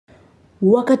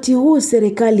Wakati huu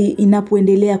serikali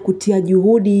inapoendelea kutia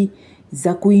juhudi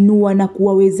za kuinua na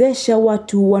kuwawezesha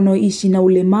watu wanaoishi na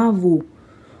ulemavu.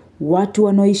 Watu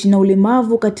wanaoishi na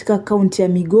ulemavu katika kaunti ya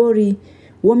Migori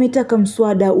wametaka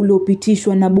mswada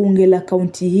uliopitishwa na bunge la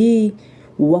kaunti hii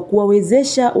wa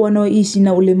kuwawezesha wanaoishi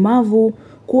na ulemavu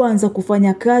kuanza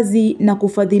kufanya kazi na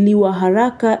kufadhiliwa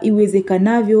haraka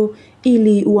iwezekanavyo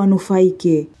ili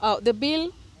wanufaike. The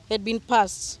bill had been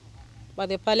passed by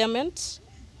the parliament,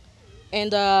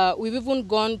 and we've even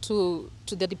gone to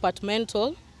the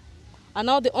departmental, and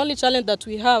now the only challenge that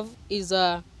we have is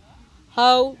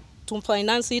how to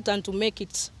finance it and to make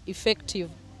it effective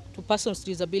to persons with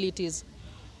disabilities.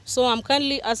 So I'm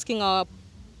kindly asking our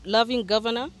loving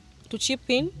governor to chip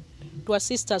in to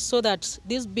assist us so that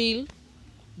this bill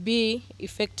be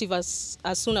effective as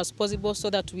soon as possible, so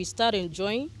that we start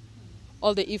enjoying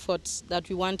all the efforts that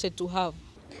we wanted to have.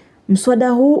 Mswada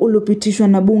huu uliopitishwa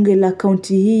na bunge la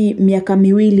kaunti hii miaka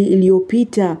miwili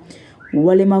iliyopita.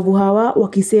 Walemavu hawa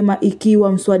wakisema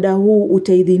ikiwa mswada huu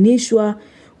utaidhinishwa,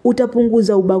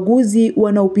 utapunguza ubaguzi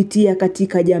wanaopitia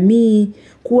katika jamii,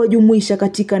 kuwajumuisha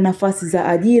katika nafasi za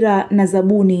ajira na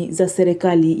zabuni za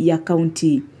serikali ya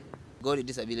kaunti. Migori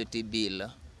disability bill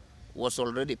was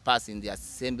already passed in the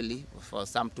assembly for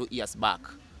some 2 years back,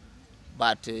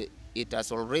 but it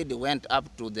has already went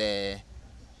up to the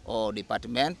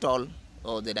departmental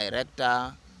or the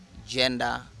director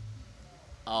gender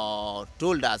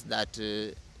told us that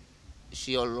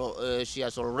she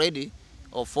has already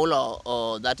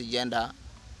follow that gender,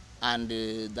 and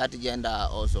that gender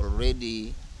was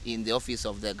already in the office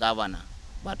of the governor.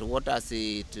 But what has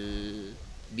it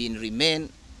been remain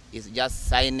is just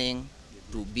signing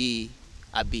to be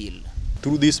a bill.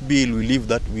 Through this bill,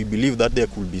 we believe that there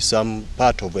could be some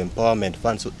part of empowerment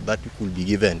funds that could be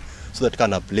given, so that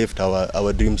can uplift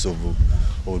our dreams of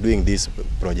doing these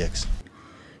projects.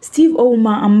 Steve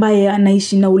Ouma ambaye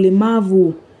anaishi na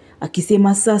ulemavu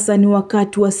akisema sasa ni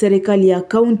wakati wa serikali ya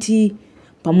kaunti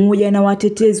pamoja na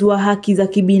watetezi wa haki za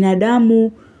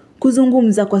kibinadamu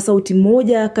kuzungumza kwa sauti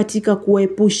moja katika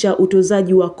kuepusha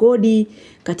utozaji wa kodi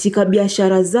katika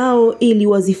biashara zao ili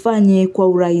wazifanye kwa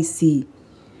urahisi.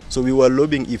 So we were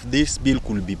lobbying if this bill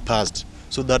could be passed,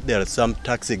 so that there are some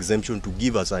tax exemption to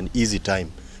give us an easy time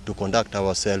to conduct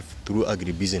ourselves through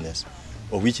agribusiness,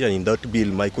 of which in that bill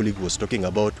my colleague was talking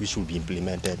about, which should be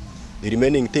implemented. The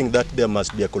remaining thing that there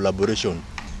must be a collaboration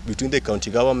between the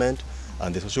county government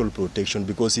and the social protection,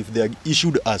 because if they are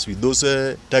issued us with those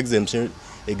tax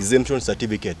exemption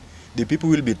certificate, the people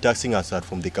will be taxing us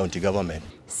from the county government.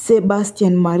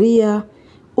 Sebastian Maria,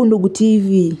 Undugu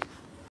TV.